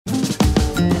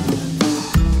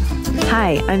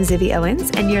Hi, I'm Zibby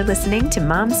Owens, and you're listening to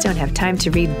Moms Don't Have Time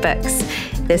to Read Books.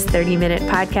 This 30-minute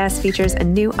podcast features a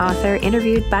new author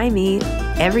interviewed by me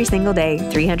every single day,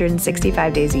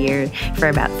 365 days a year, for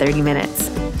about 30 minutes.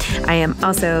 I am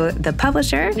also the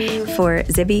publisher for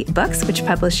Zibby Books, which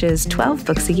publishes 12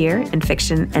 books a year in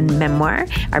fiction and memoir.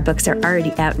 Our books are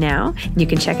already out now. You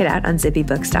can check it out on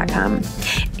zibbybooks.com.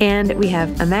 And we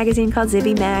have a magazine called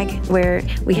Zibby Mag, where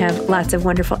we have lots of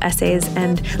wonderful essays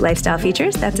and lifestyle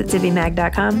features. That's at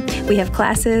zibbymag.com. We have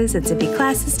classes at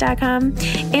zibbyclasses.com.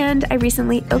 And I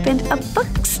recently opened a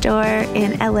bookstore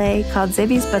in LA called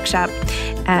Zibby's Bookshop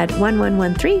at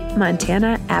 1113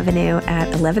 Montana Avenue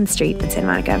at 11th Street in Santa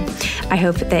Monica. I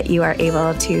hope that you are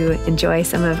able to enjoy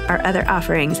some of our other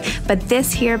offerings. But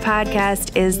this here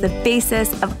podcast is the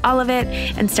basis of all of it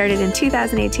and started in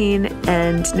 2018.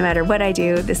 And no matter what I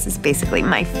do, this is basically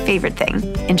my favorite thing.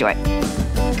 Enjoy.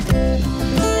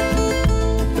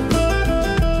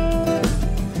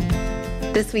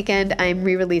 This weekend, I'm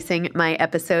re-releasing my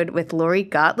episode with Lori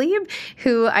Gottlieb,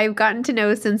 who I've gotten to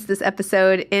know since this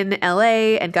episode in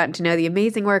LA and gotten to know the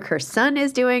amazing work her son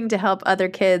is doing to help other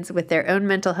kids with their own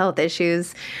mental health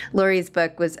issues. Lori's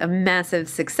book was a massive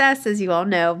success, as you all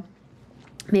know.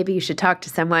 Maybe you should talk to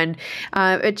someone.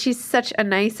 But she's such a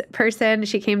nice person.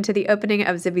 She came to the opening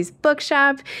of Zibby's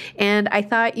Bookshop, and I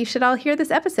thought you should all hear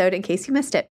this episode in case you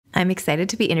missed it. I'm excited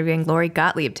to be interviewing Lori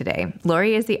Gottlieb today.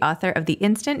 Lori is the author of the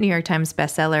instant New York Times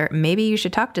bestseller, Maybe You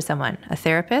Should Talk to Someone, a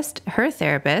therapist, her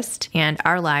therapist, and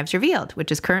Our Lives Revealed,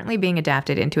 which is currently being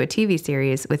adapted into a TV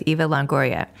series with Eva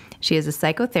Longoria. She is a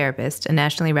psychotherapist, a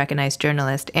nationally recognized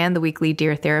journalist, and the weekly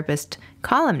Dear Therapist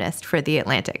columnist for The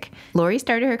Atlantic. Lori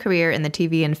started her career in the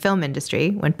TV and film industry,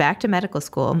 went back to medical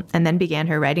school, and then began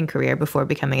her writing career before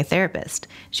becoming a therapist.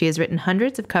 She has written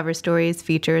hundreds of cover stories,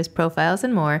 features, profiles,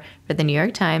 and more for the New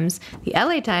York Times, the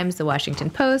LA Times, the Washington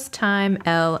Post, Time,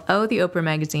 Elle, the Oprah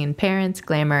Magazine, Parents,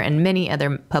 Glamour, and many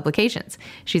other publications.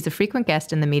 She's a frequent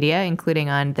guest in the media, including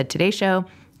on The Today Show,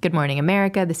 Good Morning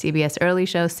America, the CBS Early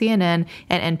Show, CNN,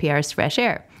 and NPR's Fresh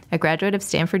Air. A graduate of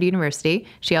Stanford University,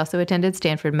 she also attended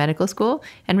Stanford Medical School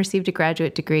and received a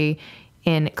graduate degree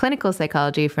in clinical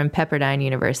psychology from Pepperdine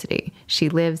University. She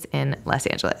lives in Los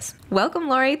Angeles. Welcome,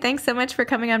 Lori. Thanks so much for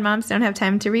coming on Moms Don't Have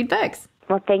Time to Read Books.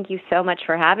 Well, thank you so much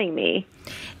for having me.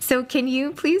 So can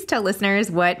you please tell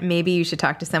listeners what Maybe You Should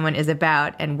Talk to Someone is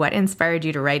about and what inspired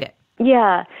you to write it?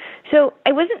 Yeah. So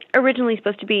I wasn't originally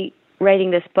supposed to be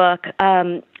writing this book.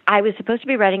 I was supposed to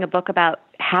be writing a book about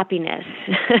happiness.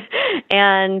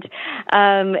 And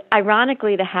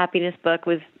ironically, the happiness book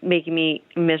was making me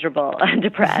miserable and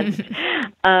depressed.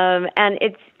 And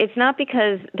it's not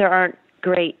because there aren't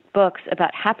great books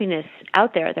about happiness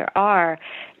out there. There are.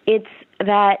 It's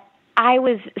that I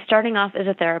was starting off as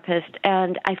a therapist,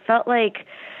 and I felt like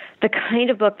the kind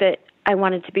of book that I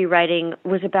wanted to be writing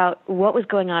was about what was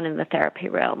going on in the therapy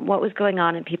room, what was going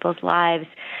on in people's lives.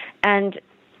 And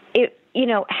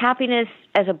happiness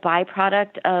as a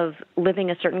byproduct of living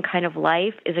a certain kind of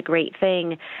life is a great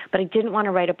thing, but I didn't want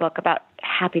to write a book about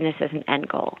happiness as an end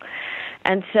goal.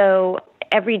 And so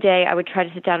every day I would try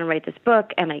to sit down and write this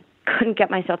book, and I couldn't get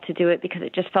myself to do it because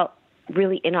it just felt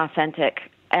really inauthentic,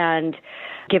 and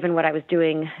given what I was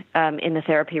doing in the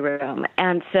therapy room.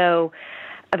 And so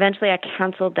eventually I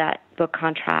canceled that book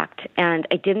contract, and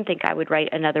I didn't think I would write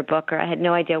another book, or I had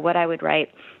no idea what I would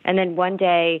write. And then one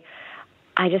day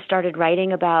I just started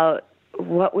writing about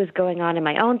what was going on in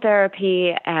my own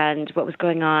therapy and what was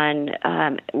going on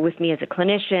with me as a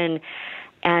clinician.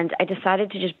 And I decided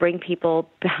to just bring people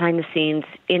behind the scenes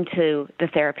into the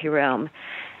therapy room.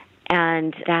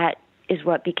 And that is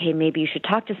what became Maybe You Should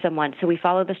Talk to Someone. So we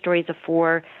follow the stories of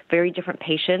 4 very different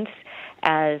patients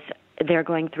as they're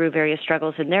going through various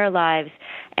struggles in their lives.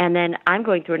 And then I'm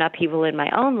going through an upheaval in my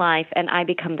own life, and I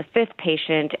become the 5th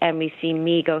patient, and we see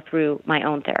me go through my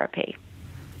own therapy.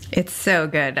 It's so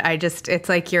good. It's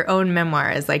like your own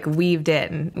memoir is like weaved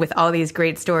in with all these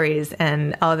great stories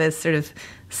and all this sort of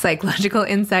psychological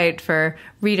insight for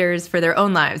readers for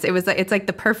theit's like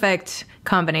the perfect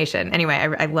combination. Anyway,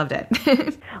 I loved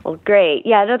it. Well, great.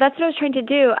 Yeah, no, that's what I was trying to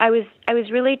do. I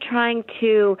was really trying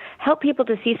to help people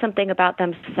to see something about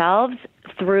themselves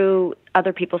through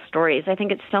other people's stories. I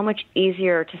think it's so much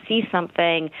easier to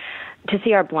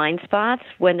see our blind spots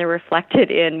when they're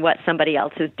reflected in what somebody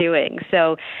else is doing.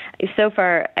 So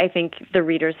far, I think the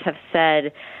readers have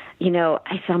said,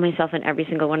 I saw myself in every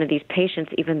single one of these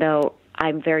patients, even though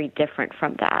I'm very different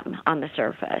from them on the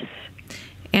surface.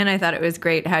 And I thought it was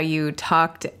great how you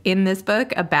talked in this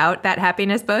book about that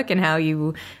happiness book and how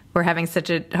you were having such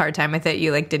a hard time with it,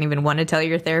 you like didn't even want to tell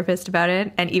your therapist about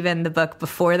it. And even the book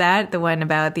before that, the one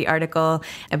about the article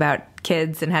about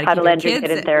kids and how to keep land your your kids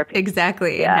kid in therapy.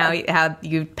 Exactly. Yeah. And how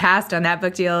you passed on that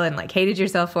book deal and like hated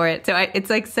yourself for it. So it's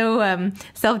like so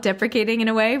self-deprecating in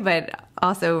a way, but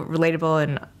also relatable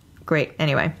and great.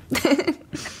 Anyway.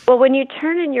 Well, when you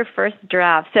turn in your first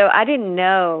draft, so I didn't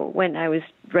know when I was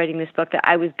writing this book that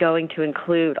I was going to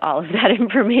include all of that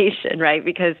information, right?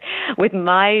 Because with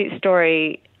my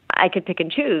story, I could pick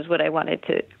and choose what I wanted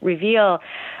to reveal.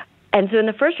 And so in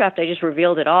the first draft, I just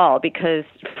revealed it all because,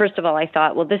 first of all, I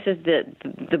thought, well, this is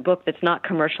the book that's not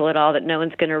commercial at all, that no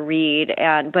one's going to read,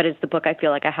 but it's the book I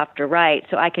feel like I have to write,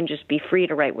 so I can just be free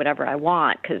to write whatever I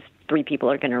want because 3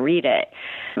 people are going to read it.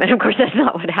 And, of course, that's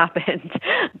not what happened.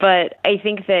 But I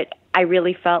think that I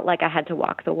really felt like I had to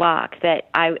walk the walk, that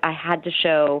I had to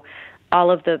show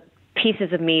all of the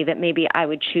pieces of me that maybe I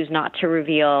would choose not to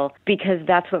reveal because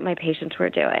that's what my patients were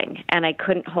doing. And I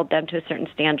couldn't hold them to a certain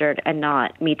standard and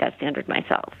not meet that standard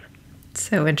myself.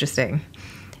 So interesting.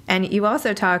 And you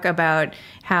also talk about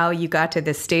how you got to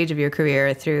this stage of your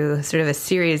career through sort of a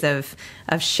series of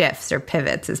shifts or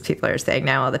pivots, as people are saying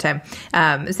now all the time.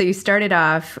 So you started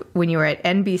off when you were at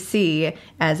NBC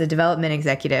as a development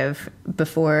executive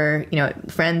before,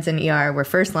 Friends and ER were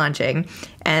first launching.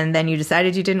 And then you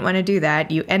decided you didn't want to do that.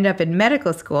 You end up in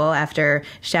medical school after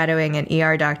shadowing an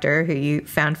ER doctor who you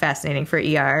found fascinating for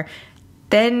ER.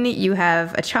 Then you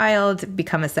have a child,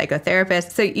 become a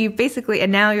psychotherapist. So you basically,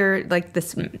 and now you're like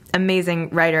this amazing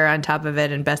writer on top of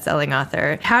it and best-selling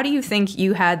author. How do you think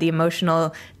you had the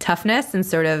emotional toughness and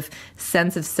sort of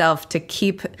sense of self to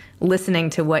keep listening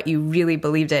to what you really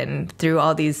believed in through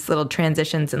all these little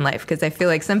transitions in life? Because I feel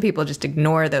like some people just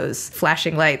ignore those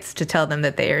flashing lights to tell them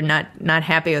that they are not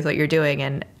happy with what you're doing,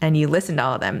 and you listen to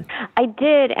all of them. I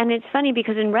did, and it's funny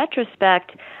because in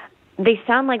retrospect, they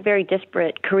sound like very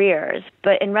disparate careers,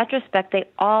 but in retrospect, they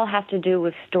all have to do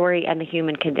with story and the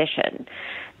human condition.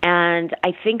 And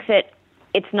I think that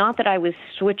it's not that I was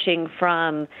switching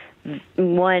from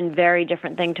one very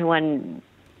different thing to one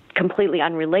completely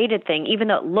unrelated thing, even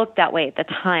though it looked that way at the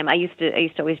time. I used to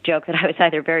always joke that I was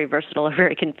either very versatile or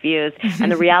very confused, and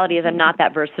the reality is I'm not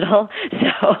that versatile.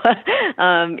 So,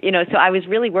 so I was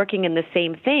really working in the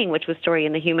same thing, which was story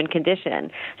in the human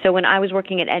condition. So when I was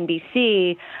working at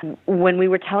NBC, when we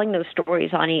were telling those stories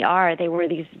on ER, they were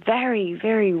these very,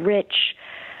 very rich,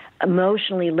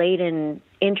 emotionally laden,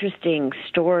 interesting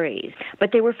stories,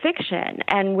 but they were fiction.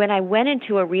 And when I went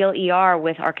into a real ER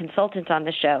with our consultant on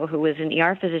the show, who was an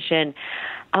ER physician,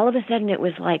 all of a sudden it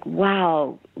was like,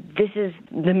 wow, this is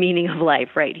the meaning of life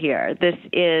right here. This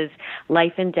is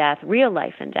life and death, real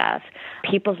life and death.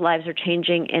 People's lives are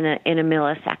changing in a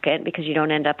millisecond because you don't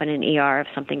end up in an ER if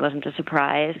something wasn't a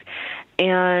surprise.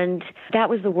 And that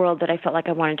was the world that I felt like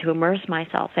I wanted to immerse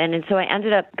myself in. And so I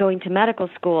ended up going to medical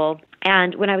school.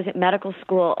 And when I was at medical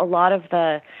school, a lot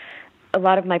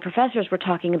of my professors were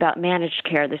talking about managed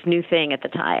care, this new thing at the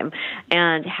time,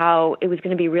 and how it was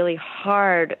going to be really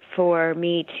hard for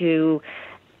me to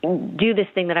do this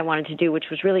thing that I wanted to do, which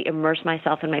was really immerse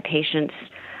myself in my patients'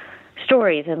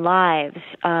 stories and lives,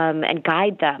 and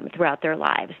guide them throughout their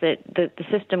lives. That the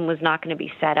system was not going to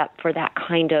be set up for that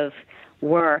kind of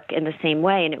work in the same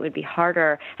way, and it would be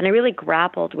harder. And I really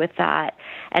grappled with that.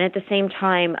 And at the same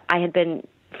time, I had been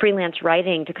freelance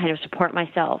writing to kind of support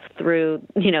myself through,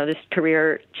 this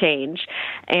career change.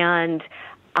 And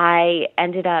I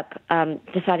ended up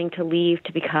deciding to leave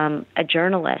to become a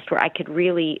journalist where I could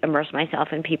really immerse myself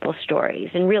in people's stories,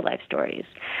 in real life stories.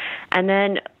 And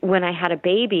then when I had a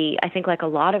baby, I think like a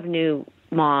lot of new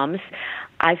moms,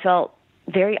 I felt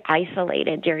very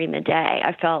isolated during the day.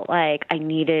 I felt like I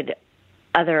needed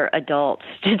other adults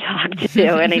to talk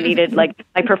to, and I needed like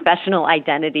my professional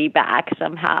identity back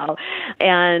somehow.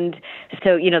 And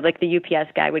so, like the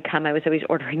UPS guy would come, I was always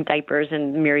ordering diapers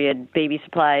and myriad baby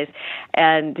supplies,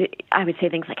 and I would say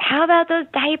things like, how about those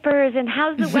diapers, and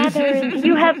how's the weather, and do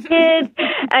you have kids?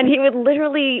 And he would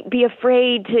literally be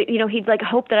afraid to, he'd like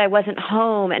hope that I wasn't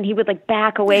home, and he would like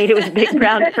back away to his big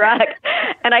brown truck,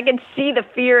 and I could see the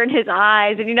fear in his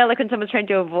eyes, and like when someone's trying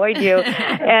to avoid you.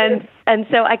 And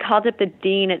so I called up the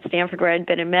dean at Stanford where I'd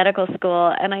been in medical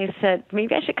school, and I said,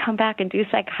 maybe I should come back and do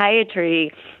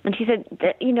psychiatry. And she said,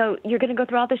 you're going to go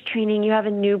through all this training. You have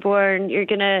a newborn. You're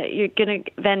going to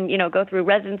then, go through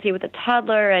residency with a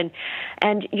toddler, and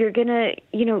you're going to,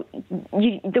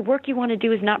 the work you want to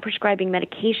do is not prescribing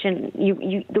medication.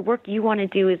 The work you want to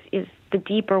do is the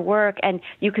deeper work, and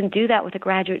you can do that with a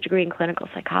graduate degree in clinical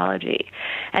psychology.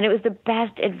 And it was the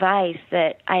best advice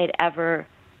that I had ever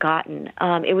gotten.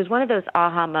 It was one of those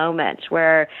aha moments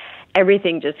where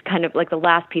everything just kind of like the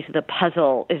last piece of the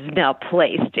puzzle is now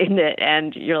placed in it,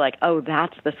 and you're like, oh,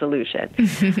 that's the solution.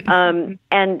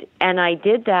 And I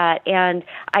did that, and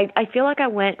I feel like I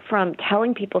went from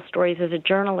telling people stories as a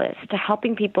journalist to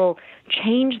helping people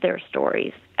change their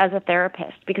stories as a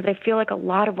therapist, because I feel like a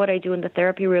lot of what I do in the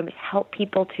therapy room is help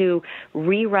people to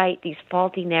rewrite these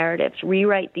faulty narratives,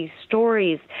 rewrite these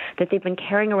stories that they've been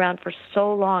carrying around for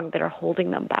so long that are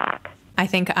holding them back. I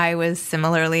think I was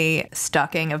similarly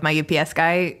stalking of my UPS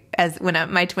guy as when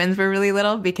my twins were really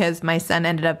little, because my son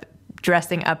ended up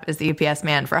dressing up as the UPS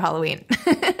man for Halloween.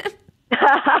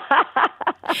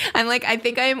 I'm like, I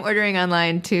think I am ordering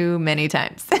online too many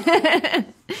times.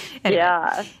 Anyway,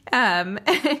 yeah.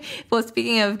 Well,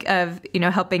 speaking of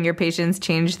helping your patients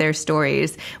change their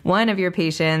stories, one of your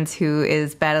patients who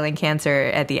is battling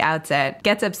cancer at the outset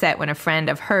gets upset when a friend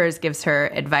of hers gives her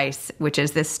advice, which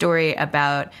is this story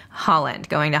about Holland,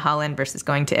 going to Holland versus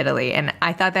going to Italy. And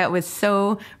I thought that was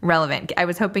so relevant. I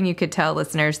was hoping you could tell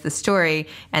listeners the story,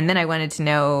 and then I wanted to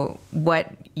know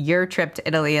what your trip to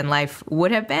Italy in life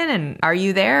would have been. And are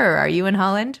you there, or are you in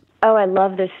Holland? Oh, I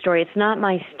love this story. It's not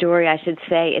my story, I should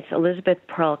say. It's Elizabeth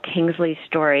Pearl Kingsley's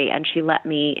story, and she let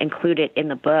me include it in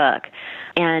the book.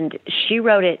 And she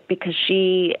wrote it because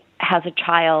she has a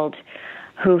child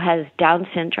who has Down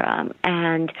syndrome,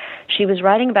 and she was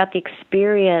writing about the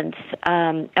experience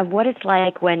of what it's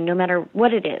like when, no matter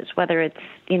what it is, whether it's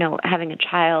having a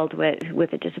child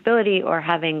with a disability or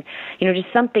having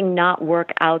just something not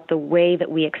work out the way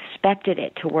that we expected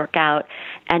it to work out,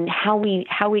 and how we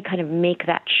kind of make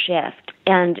that shift.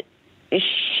 And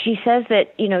she says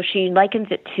that she likens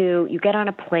it to, you get on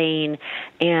a plane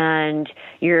and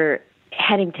you're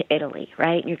heading to Italy,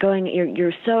 right?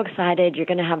 You're so excited. You're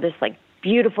going to have this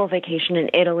beautiful vacation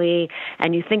in Italy,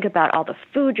 and you think about all the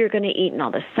food you're going to eat and all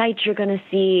the sights you're going to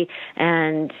see,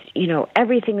 and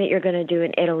everything that you're going to do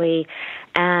in Italy,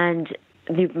 and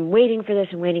you've been waiting for this,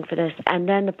 and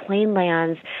then the plane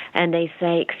lands and they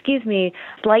say, excuse me,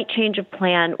 slight change of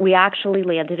plan, we actually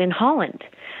landed in Holland.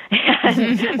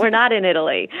 And we're not in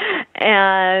Italy.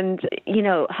 And,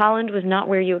 Holland was not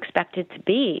where you expected to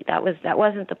be. That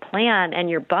wasn't the plan, and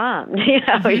you're bummed. You're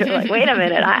like, wait a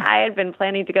minute, I had been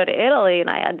planning to go to Italy, and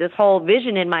I had this whole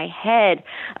vision in my head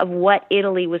of what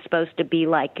Italy was supposed to be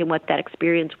like and what that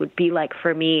experience would be like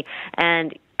for me.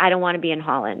 And I don't want to be in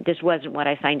Holland. This wasn't what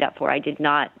I signed up for. I did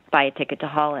not buy a ticket to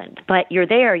Holland. But you're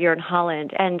there, you're in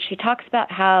Holland. And she talks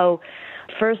about how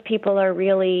first people are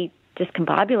really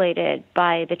discombobulated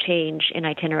by the change in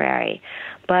itinerary,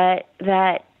 but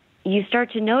that you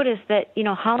start to notice that,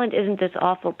 Holland isn't this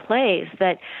awful place,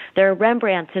 that there are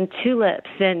Rembrandts and tulips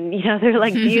and, there are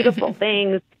beautiful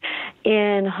things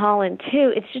in Holland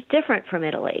too. It's just different from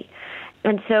Italy.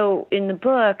 And so in the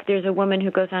book, there's a woman who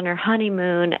goes on her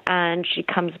honeymoon, and she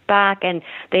comes back, and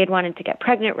they had wanted to get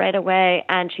pregnant right away,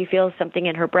 and she feels something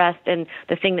in her breast, and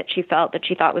the thing that she felt that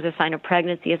she thought was a sign of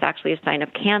pregnancy is actually a sign of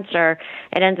cancer.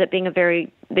 It ends up being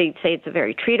they say it's a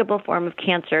very treatable form of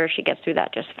cancer. She gets through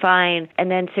that just fine. And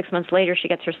then 6 months later, she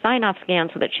gets her sign-off scan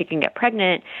so that she can get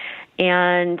pregnant.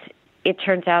 And it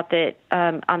turns out that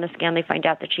on the scan, they find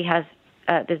out that she has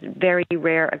this very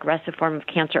rare aggressive form of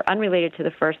cancer, unrelated to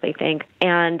the first, they think,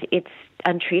 and it's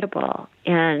untreatable,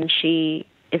 and she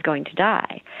is going to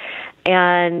die.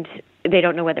 And they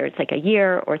don't know whether it's a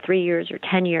year or 3 years or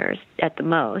 10 years at the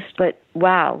most, but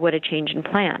wow, what a change in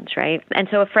plans, right? And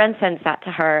so a friend sends that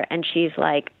to her, and she's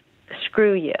like,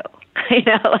 screw you.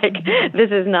 This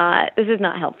is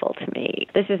not helpful to me.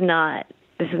 This is not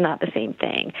the same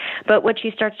thing. But what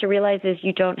she starts to realize is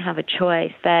you don't have a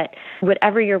choice, that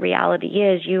whatever your reality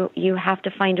is, you have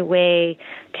to find a way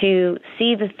to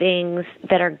see the things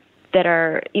that are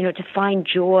to find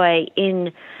joy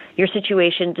in your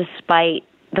situation despite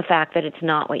the fact that it's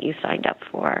not what you signed up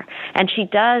for. And she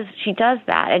does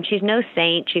that. And she's no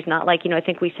saint. She's not I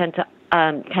think we tend to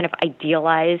kind of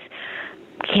idealize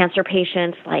cancer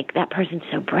patients, like that person's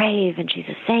so brave and she's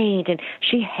a saint, and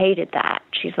she hated that.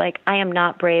 She's like, I am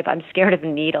not brave, I'm scared of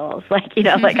needles. I'm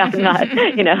not,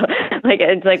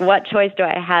 it's what choice do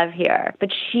I have here?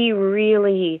 But she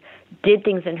really did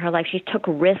things in her life. She took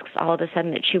risks all of a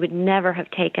sudden that she would never have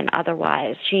taken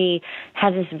otherwise. She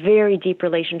has this very deep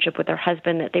relationship with her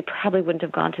husband that they probably wouldn't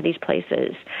have gone to these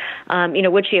places.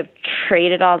 Would she have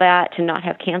traded all that to not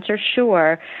have cancer?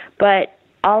 Sure. But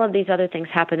all of these other things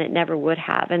happen that never would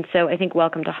have. And so I think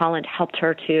Welcome to Holland helped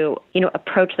her to,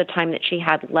 approach the time that she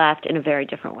had left in a very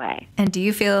different way. And do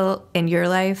you feel in your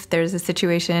life there's a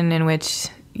situation in which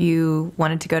you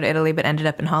wanted to go to Italy but ended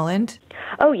up in Holland?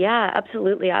 Oh, yeah,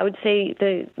 absolutely. I would say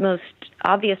the most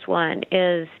obvious one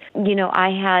is, I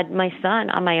had my son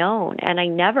on my own, and I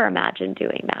never imagined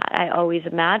doing that. I always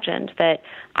imagined that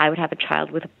I would have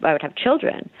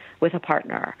children with a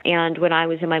partner. And when I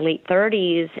was in my late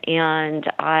 30s and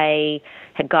I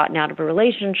had gotten out of a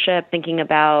relationship, thinking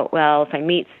about, well, if I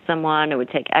meet someone, it would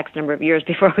take X number of years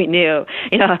before we knew,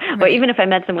 or even if I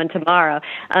met someone tomorrow.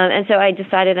 And so I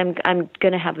decided I'm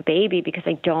going to have a baby because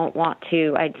I don't want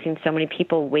to. I'd seen so many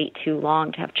people wait too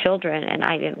long to have children, and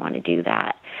I didn't want to do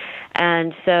that.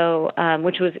 And so,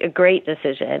 which was a great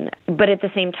decision. But at the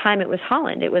same time, it was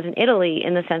Holland. It was in Italy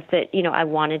in the sense that, I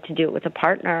wanted to do it with a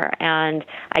partner, and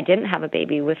I didn't have a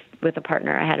baby with a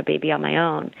partner. I had a baby on my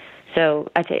own.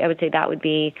 So I would say that would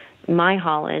be my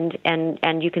Holland,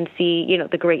 and you can see,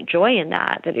 the great joy in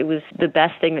that it was the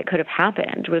best thing that could have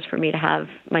happened was for me to have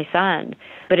my son.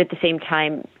 But at the same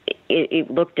time, it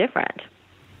looked different.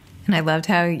 And I loved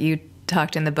how you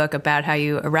talked in the book about how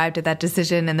you arrived at that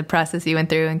decision and the process you went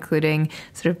through, including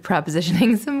sort of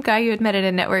propositioning some guy you had met at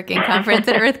a networking conference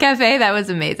at Earth Cafe. That was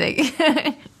amazing.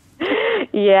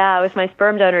 Yeah, it was my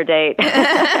sperm donor date.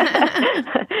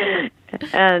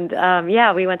 And,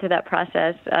 we went through that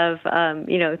process of,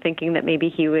 thinking that maybe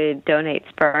he would donate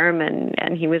sperm,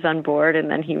 and he was on board,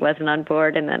 and then he wasn't on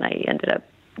board, and then I ended up,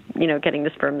 getting the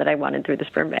sperm that I wanted through the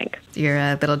sperm bank. You're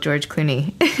a little George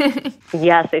Clooney.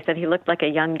 Yes, they said he looked like a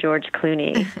young George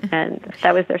Clooney, and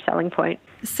that was their selling point.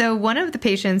 So one of the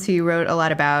patients who you wrote a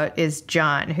lot about is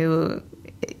John, who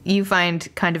you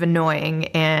find kind of annoying,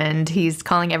 and he's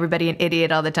calling everybody an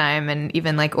idiot all the time, and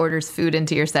even orders food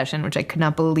into your session, which I could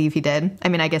not believe he did. I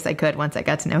mean, I guess I could once I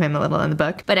got to know him a little in the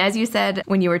book. But as you said,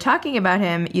 when you were talking about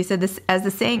him, you said this as the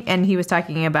saying, and he was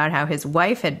talking about how his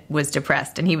wife was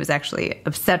depressed, and he was actually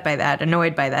upset by that,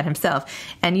 annoyed by that himself.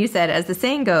 And you said, as the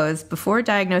saying goes, before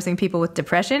diagnosing people with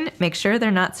depression, make sure they're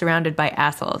not surrounded by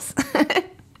assholes.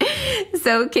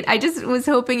 So I just was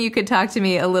hoping you could talk to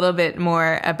me a little bit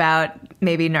more about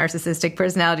maybe narcissistic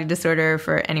personality disorder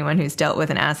for anyone who's dealt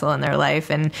with an asshole in their life,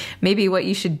 and maybe what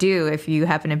you should do if you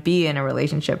happen to be in a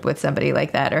relationship with somebody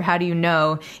like that, or how do you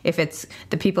know if it's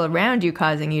the people around you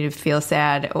causing you to feel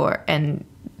sad and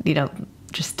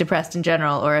just depressed in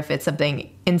general, or if it's something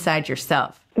inside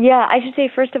yourself? Yeah, I should say,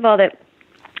 first of all, that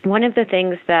one of the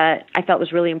things that I felt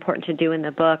was really important to do in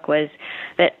the book was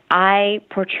that I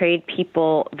portrayed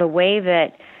people the way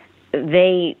that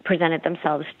they presented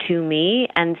themselves to me,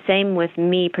 and same with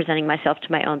me presenting myself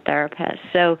to my own therapist.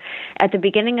 So at the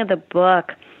beginning of the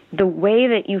book, the way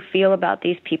that you feel about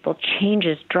these people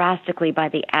changes drastically by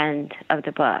the end of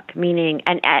the book, meaning,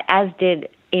 and as did,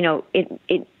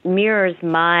 it mirrors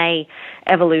my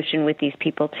evolution with these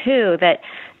people too, that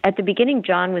at the beginning,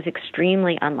 John was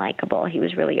extremely unlikable. He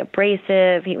was really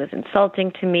abrasive. He was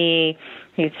insulting to me.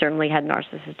 He certainly had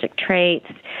narcissistic traits.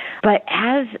 But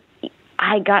as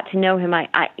I got to know him, I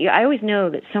always know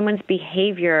that someone's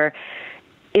behavior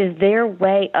is their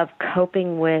way of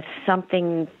coping with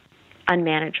something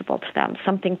unmanageable to them,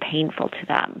 something painful to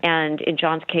them. And in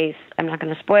John's case, I'm not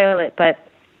going to spoil it, but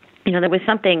there was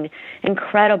something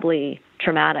incredibly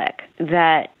traumatic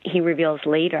that he reveals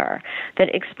later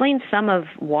that explains some of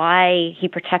why he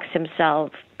protects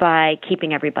himself by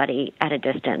keeping everybody at a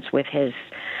distance with his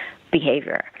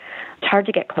behavior. It's hard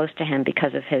to get close to him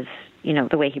because of his,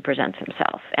 the way he presents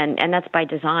himself. And that's by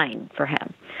design for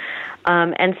him.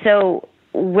 And so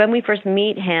when we first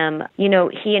meet him,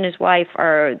 he and his wife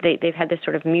they've had this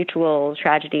sort of mutual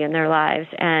tragedy in their lives,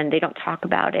 and they don't talk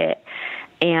about it.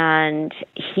 And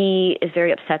he is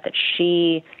very upset that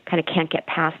she kind of can't get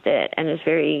past it and is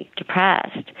very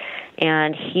depressed.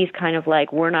 And he's kind of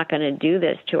like, we're not going to do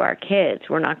this to our kids.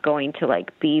 We're not going to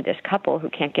be this couple who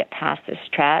can't get past this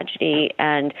tragedy.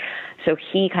 And so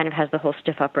he kind of has the whole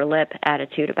stiff upper lip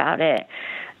attitude about it.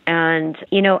 And,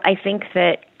 I think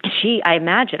that I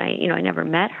imagine, I never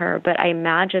met her, but I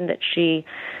imagine that she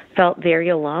felt very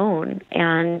alone,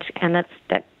 and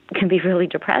that can be really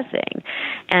depressing.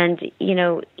 And,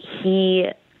 he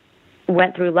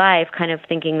went through life kind of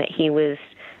thinking that he was,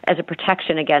 as a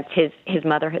protection against his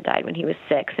mother had died when he was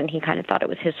 6, and he kind of thought it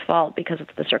was his fault because of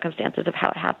the circumstances of how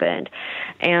it happened.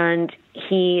 And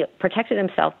he protected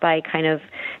himself by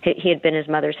he had been his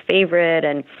mother's favorite,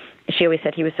 and she always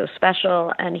said he was so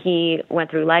special, and he went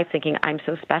through life thinking, I'm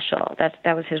so special.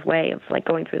 That was his way of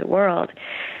going through the world.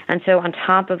 And so on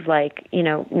top of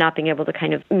not being able to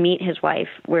kind of meet his wife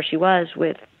where she was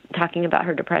with talking about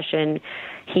her depression,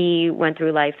 he went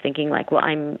through life thinking well,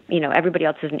 I'm, everybody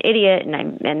else is an idiot,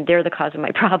 and they're the cause of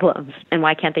my problems, and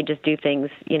why can't they just do things,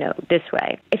 this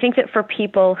way? I think that for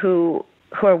people who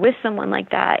who are with someone like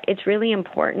that, it's really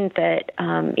important that,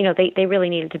 they really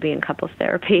needed to be in couples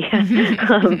therapy.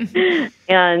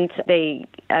 And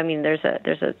there's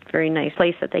a very nice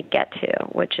place that they get to,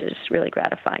 which is really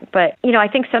gratifying. But, I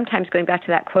think sometimes, going back to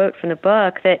that quote from the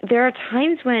book, that there are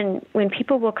times when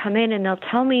people will come in and they'll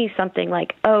tell me something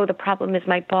like, oh, the problem is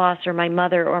my boss or my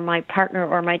mother or my partner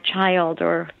or my child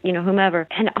or, whomever.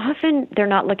 And often they're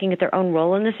not looking at their own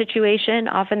role in the situation.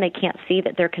 Often they can't see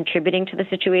that they're contributing to the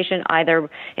situation, either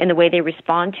in the way they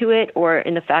respond to it or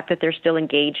in the fact that they're still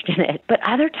engaged in it. But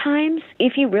other times,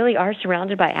 if you really are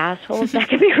surrounded by assholes, that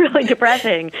can be really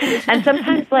depressing. And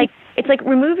sometimes, it's like,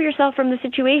 remove yourself from the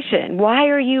situation. Why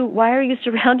are you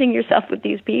surrounding yourself with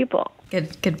these people?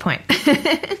 Good point.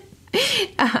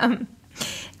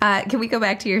 Can we go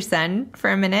back to your son for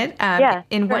a minute? Yeah.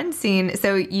 In one scene,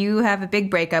 so you have a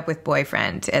big breakup with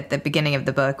boyfriend at the beginning of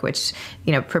the book, which,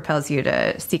 propels you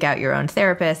to seek out your own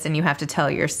therapist, and you have to tell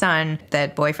your son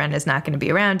that boyfriend is not going to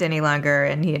be around any longer,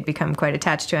 and he had become quite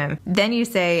attached to him. Then you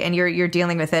say, and you're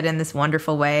dealing with it in this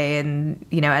wonderful way, and,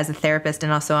 as a therapist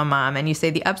and also a mom, and you say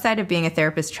the upside of being a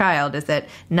therapist child is that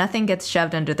nothing gets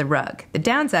shoved under the rug. The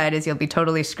downside is you'll be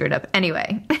totally screwed up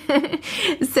anyway.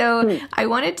 So I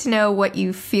wanted to know what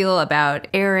you feel about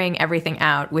airing everything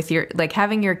out with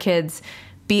having your kids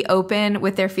be open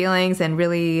with their feelings and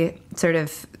really sort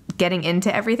of getting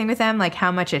into everything with them,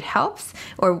 how much it helps,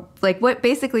 or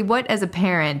what as a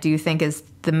parent do you think is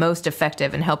the most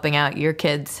effective in helping out your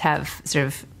kids have sort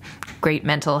of great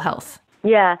mental health?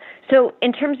 Yeah. So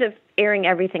in terms of airing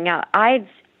everything out, I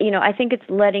think it's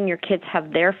letting your kids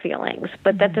have their feelings,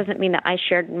 but that doesn't mean that I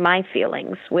shared my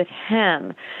feelings with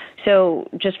him. So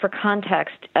just for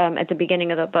context, at the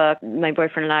beginning of the book, my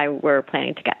boyfriend and I were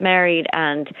planning to get married,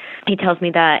 and he tells me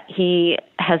that he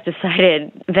has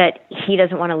decided that he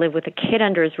doesn't want to live with a kid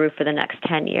under his roof for the next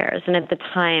 10 years. And at the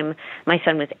time, my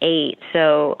son was 8.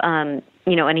 So, and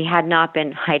he had not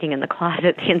been hiding in the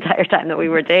closet the entire time that we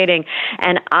were dating.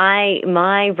 And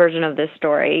my version of this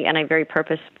story, and I very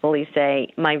purposefully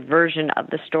say my version of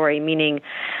the story, meaning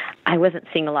I wasn't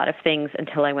seeing a lot of things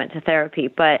until I went to therapy,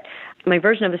 but my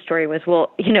version of the story was,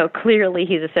 clearly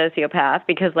he's a sociopath,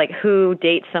 because who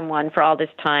dates someone for all this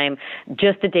time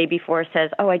just the day before says,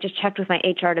 oh, I just checked with my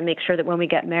HR to make sure that when we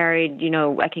get married,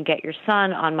 I can get your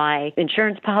son on my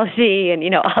insurance policy and,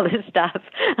 all this stuff,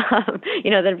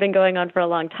 that have been going on for a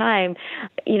long time.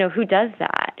 Who does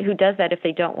that? Who does that if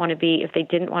they didn't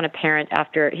want to parent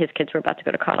after his kids were about to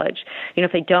go to college?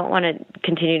 If they don't want to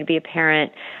continue to be a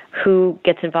parent, who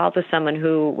gets involved with someone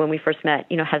who, when we first met,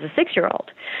 has a 6-year-old?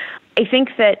 I think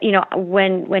that,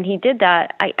 when he did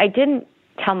that, I didn't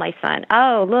tell my son,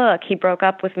 oh, look, he broke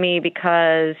up with me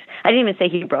because, I didn't even say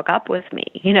he broke up with me,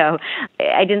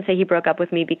 I didn't say he broke up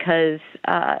with me because,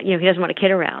 he doesn't want a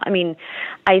kid around.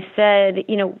 I said,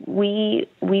 we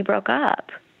broke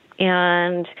up.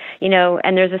 And,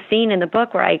 and there's a scene in the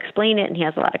book where I explain it, and he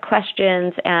has a lot of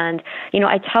questions, and,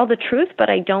 I tell the truth, but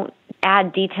I don't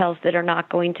add details that are not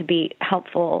going to be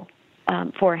helpful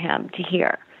for him to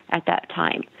hear at that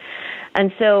time.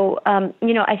 And so,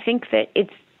 I think that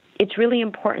it's really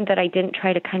important that I didn't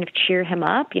try to kind of cheer him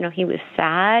up. He was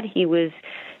sad. He was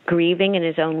grieving in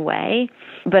his own way.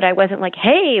 But I wasn't like,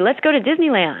 hey, let's go to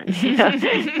Disneyland.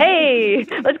 Hey,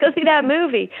 let's go see that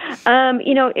movie.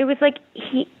 It was like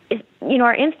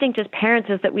our instinct as parents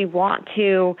is that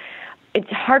it's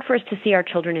hard for us to see our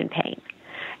children in pain.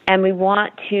 And we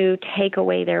want to take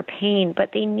away their pain,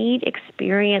 but they need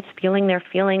experience feeling their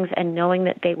feelings and knowing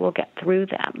that they will get through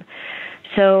them.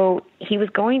 So he was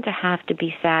going to have to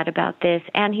be sad about this,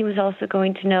 and he was also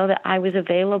going to know that I was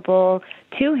available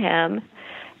to him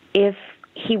if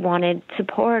he wanted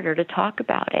support or to talk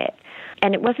about it.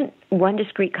 And it wasn't one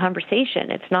discrete conversation.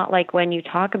 It's not like when you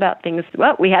talk about things,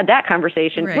 well, we had that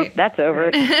conversation, right. Whoop, that's over.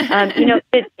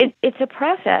 It's a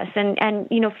process. And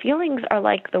feelings are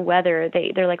like the weather.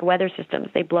 They're like weather systems.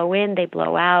 They blow in, they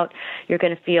blow out. You're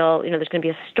going to feel, there's going to be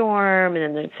a storm, and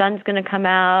then the sun's going to come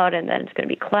out, and then it's going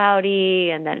to be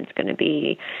cloudy, and then it's going to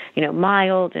be,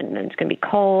 mild, and then it's going to be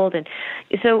cold. And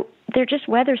so they're just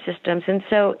weather systems. And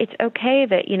so it's okay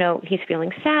that, he's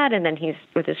feeling sad, and then he's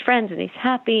with his friends and he's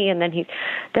happy, and then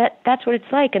that's what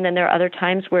it's like. And then there are other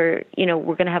times where,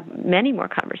 we're going to have many more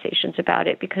conversations about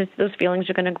it because those feelings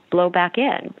are going to blow back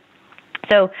in.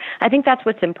 So I think that's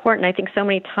what's important. I think so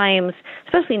many times,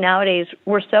 especially nowadays,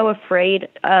 we're so afraid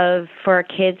for our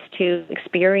kids to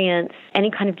experience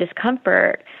any kind of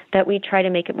discomfort that we try to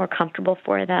make it more comfortable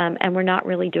for them, and we're not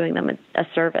really doing them a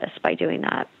service by doing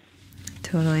that.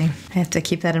 Totally. I have to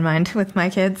keep that in mind with my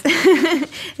kids.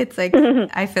 It's like,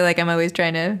 I feel like I'm always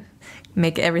trying to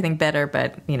make everything better,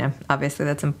 but, obviously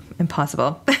that's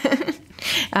impossible.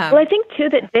 Well, I think too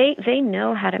that they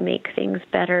know how to make things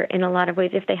better in a lot of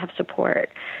ways if they have support.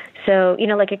 So,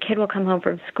 like a kid will come home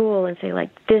from school and say, like,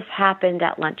 this happened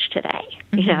at lunch today,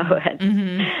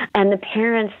 and the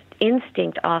parent's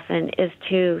instinct often is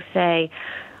to say,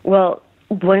 well,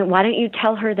 why don't you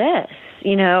tell her this,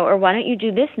 or why don't you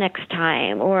do this next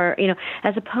time, or,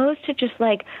 as opposed to just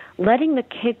like letting the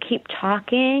kid keep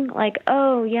talking, like,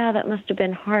 oh yeah, that must have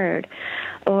been hard,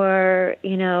 or,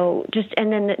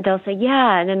 and then they'll say,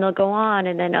 yeah, and then they'll go on,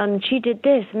 and then, and she did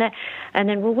this and that, and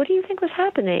then, well, what do you think was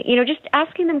happening? Just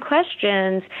asking them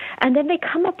questions, and then they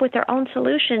come up with their own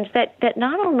solutions that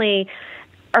not only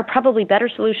are probably better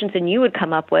solutions than you would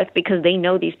come up with because they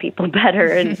know these people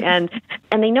better and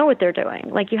they know what they're doing.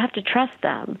 Like, you have to trust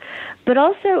them. But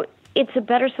also, it's a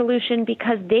better solution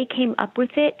because they came up with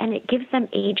it, and it gives them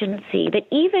agency. That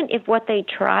even if what they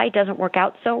try doesn't work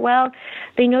out so well,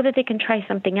 they know that they can try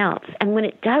something else. And when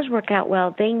it does work out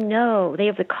well, they know, they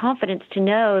have the confidence to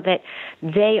know that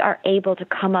they are able to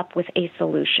come up with a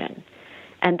solution.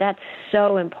 And that's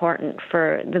so important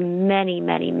for the many,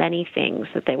 many, many things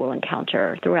that they will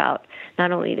encounter throughout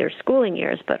not only their schooling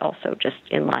years, but also just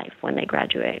in life when they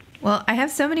graduate. Well, I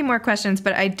have so many more questions,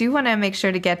 but I do want to make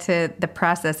sure to get to the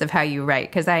process of how you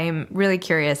write, because I am really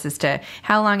curious as to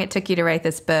how long it took you to write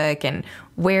this book and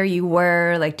where you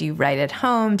were. Like, do you write at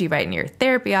home? Do you write in your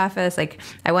therapy office? Like,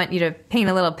 I want you to paint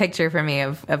a little picture for me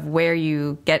of where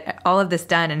you get all of this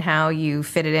done and how you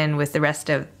fit it in with the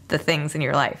rest of the things in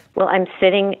your life. Well, I'm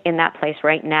sitting in that place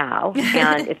right now,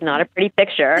 and it's not a pretty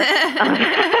picture.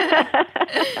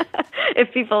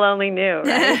 If people only knew,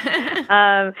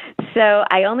 right? So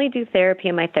I only do therapy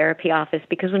in my therapy office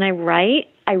because when I write,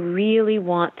 I really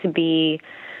want to be,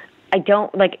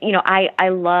 I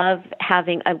love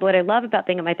having, what I love about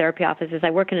being in my therapy office is I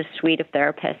work in a suite of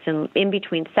therapists, and in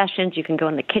between sessions, you can go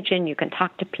in the kitchen, you can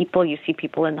talk to people, you see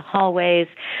people in the hallways.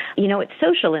 It's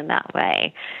social in that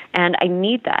way. And I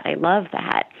need that. I love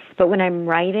that. But when I'm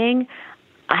writing,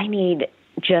 I need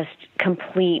just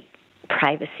complete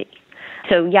privacy.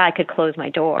 So, yeah, I could close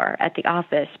my door at the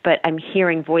office, but I'm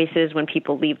hearing voices when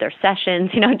people leave their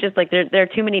sessions, just like there are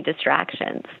too many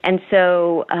distractions. And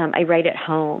so I write at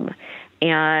home,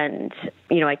 and,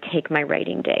 I take my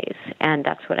writing days, and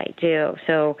that's what I do.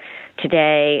 So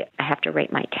today I have to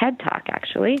write my TED Talk,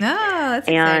 actually. Oh, that's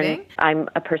and exciting. I'm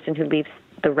a person who leaves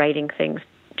the writing things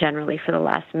generally for the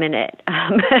last minute.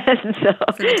 So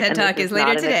the TED Talk is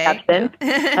later today.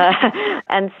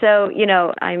 And so,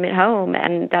 I'm at home,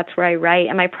 and that's where I write.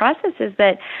 And my process is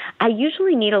that I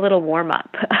usually need a little warm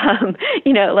up.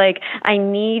 I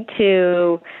need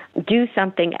to do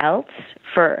something else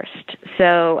first.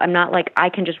 So I'm not like I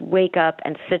can just wake up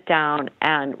and sit down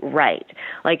and write.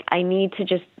 Like, I need to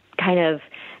just kind of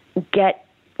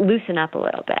loosen up a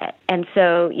little bit. And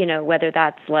so, whether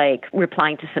that's like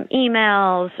replying to some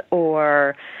emails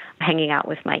or hanging out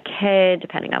with my kid,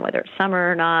 depending on whether it's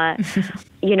summer or not,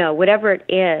 whatever it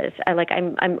is,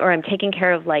 I'm taking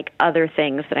care of like other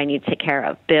things that I need to take care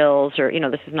of, bills, or,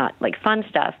 this is not like fun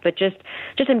stuff, but just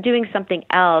I'm doing something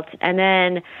else. And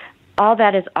then all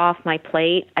that is off my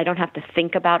plate. I don't have to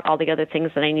think about all the other things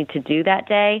that I need to do that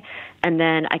day. And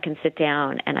then I can sit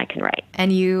down and I can write. And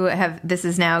this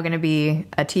is now going to be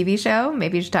a TV show.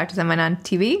 Maybe you should talk to someone on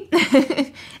TV.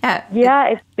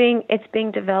 Yeah, it's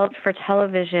being developed for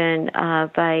television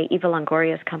by Eva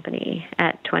Longoria's company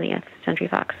at 20th Century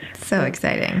Fox. So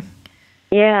exciting.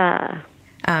 Yeah.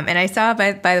 And I saw,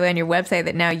 by the way, on your website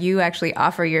that now you actually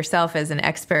offer yourself as an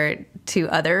expert to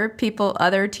other people,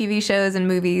 other TV shows and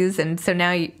movies. And so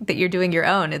now that you're doing your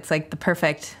own, it's like the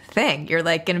perfect thing. You're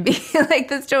like going to be like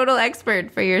this total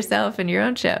expert for yourself and your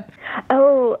own show.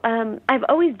 Oh, I've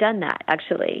always done that,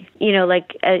 actually.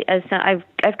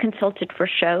 I've consulted for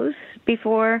shows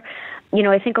before.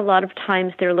 I think a lot of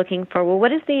times they're looking for, well,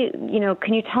 what is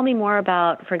can you tell me more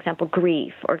about, for example,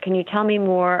 grief? Or can you tell me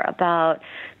more about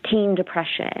teen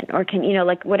depression? Or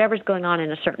whatever's going on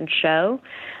in a certain show.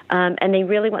 And they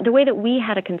really want, the way that we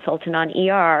had a consultant on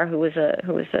ER who was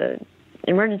a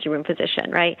emergency room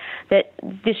physician, right? That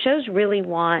the shows really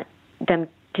want them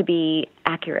to be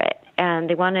accurate. And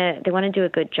they want to do a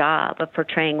good job of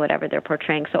portraying whatever they're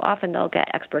portraying. So often they'll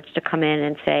get experts to come in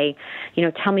and say,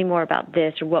 tell me more about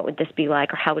this, or what would this be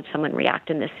like, or how would someone react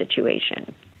in this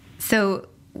situation. So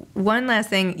one last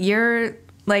thing, you're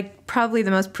like probably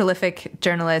the most prolific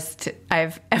journalist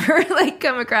I've ever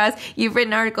come across. You've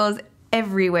written articles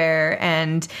everywhere,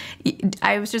 and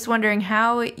I was just wondering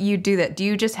how you do that. Do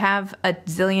you just have a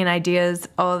zillion ideas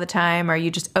all the time? Are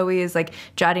you just always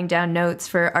jotting down notes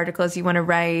for articles you want to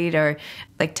write? Or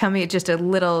tell me just a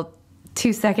little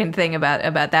 2-second thing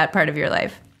about that part of your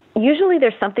life. Usually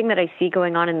there's something that I see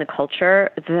going on in the culture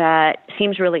that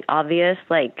seems really obvious,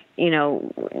 like,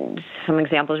 some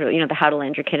examples are, the how to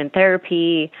land your kid in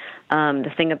therapy,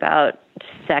 the thing about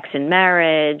sex in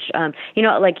marriage, and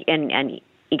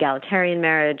egalitarian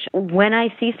marriage. When I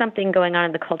see something going on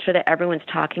in the culture that everyone's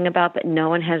talking about but no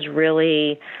one has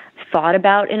really thought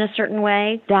about in a certain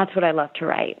way, that's what I love to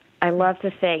write. I love to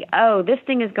say, oh, this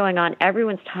thing is going on,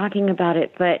 everyone's talking about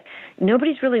it, but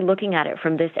nobody's really looking at it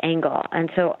from this angle. And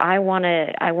so I want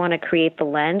to create the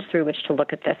lens through which to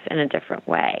look at this in a different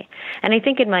way. And I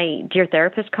think in my Dear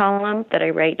Therapist column that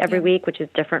I write every week, which is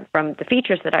different from the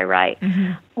features that I write,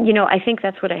 I think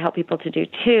that's what I help people to do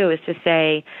too, is to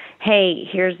say, hey,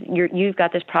 you've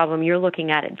got this problem, you're looking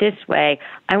at it this way.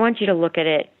 I want you to look at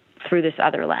it through this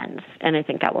other lens, and I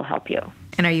think that will help you.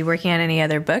 And are you working on any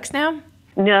other books now?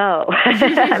 No, this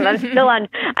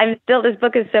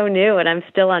book is so new, and I'm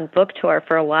still on book tour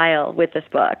for a while with this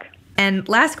book. And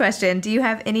last question, do you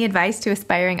have any advice to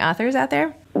aspiring authors out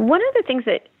there? One of the things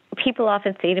that people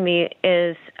often say to me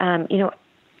is,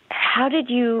 how did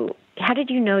you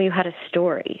know you had a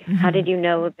story? Mm-hmm. How did you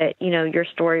know that, your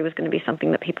story was going to be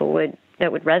something that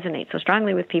would resonate so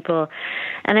strongly with people?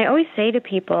 And I always say to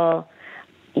people,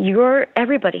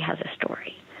 everybody has a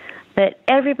story. That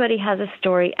everybody has a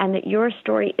story and that your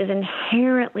story is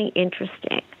inherently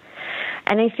interesting.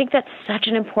 And I think that's such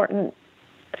an important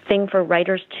thing for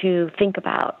writers to think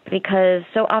about, because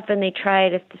so often they try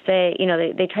to say,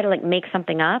 they try to make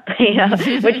something up,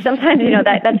 which sometimes,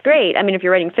 that's great. I mean, if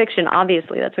you're writing fiction,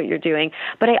 obviously that's what you're doing.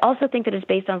 But I also think that it's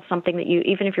based on something that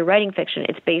even if you're writing fiction,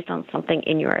 it's based on something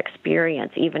in your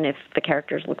experience, even if the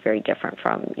characters look very different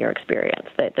from your experience.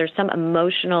 That there's some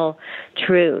emotional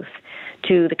truth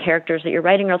to the characters that you're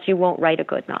writing, or else you won't write a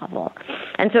good novel.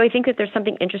 And so I think that there's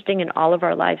something interesting in all of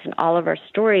our lives and all of our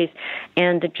stories,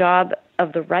 and the job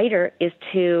of the writer is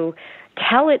to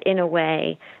tell it in a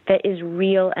way that is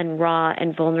real and raw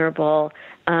and vulnerable,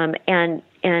 in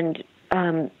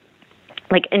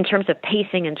terms of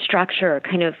pacing and structure,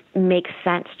 kind of makes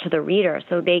sense to the reader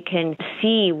so they can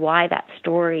see why that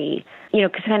story,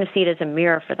 kind of see it as a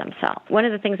mirror for themselves. One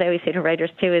of the things I always say to writers,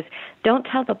 too, is don't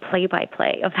tell the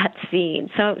play-by-play of that scene.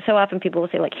 So often people will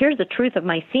say, here's the truth of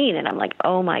my scene, and I'm like,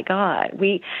 oh, my God.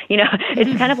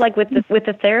 It's kind of like with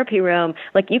the therapy room,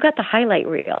 you got the highlight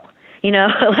reel. In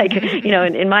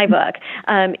my book,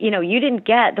 you didn't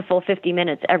get the full 50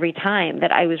 minutes every time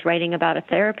that I was writing about a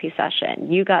therapy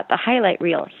session. You got the highlight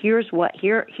reel. Here were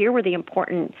the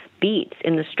important beats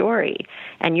in the story,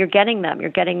 and you're getting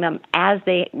them as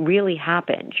they really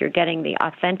happened. You're getting the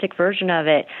authentic version of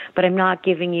it, but I'm not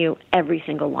giving you every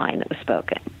single line that was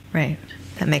spoken. Right.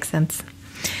 That makes sense.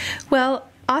 Well,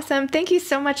 awesome. Thank you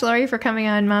so much, Lori, for coming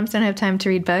on Moms Don't Have Time to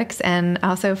Read Books, and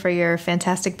also for your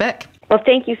fantastic book. Well,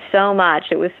 thank you so much.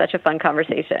 It was such a fun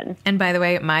conversation. And by the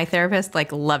way, my therapist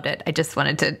loved it. I just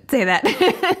wanted to say that.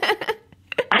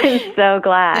 I'm so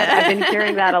glad. I've been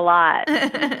hearing that a lot.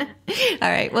 All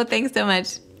right. Well, thanks so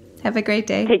much. Have a great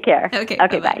day. Take care. Okay,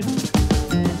 bye.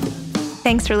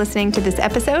 Thanks for listening to this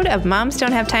episode of Moms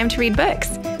Don't Have Time to Read Books.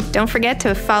 Don't forget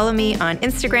to follow me on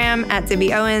Instagram at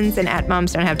Zibby Owens and at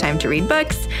Moms Don't Have Time to Read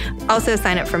Books. Also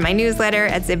sign up for my newsletter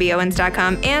at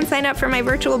zibbyowens.com and sign up for my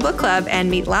virtual book club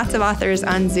and meet lots of authors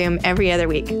on Zoom every other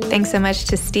week. Thanks so much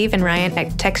to Steve and Ryan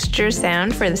at Texture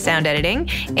Sound for the sound editing.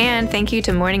 And thank you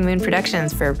to Morning Moon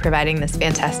Productions for providing this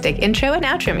fantastic intro and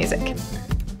outro music.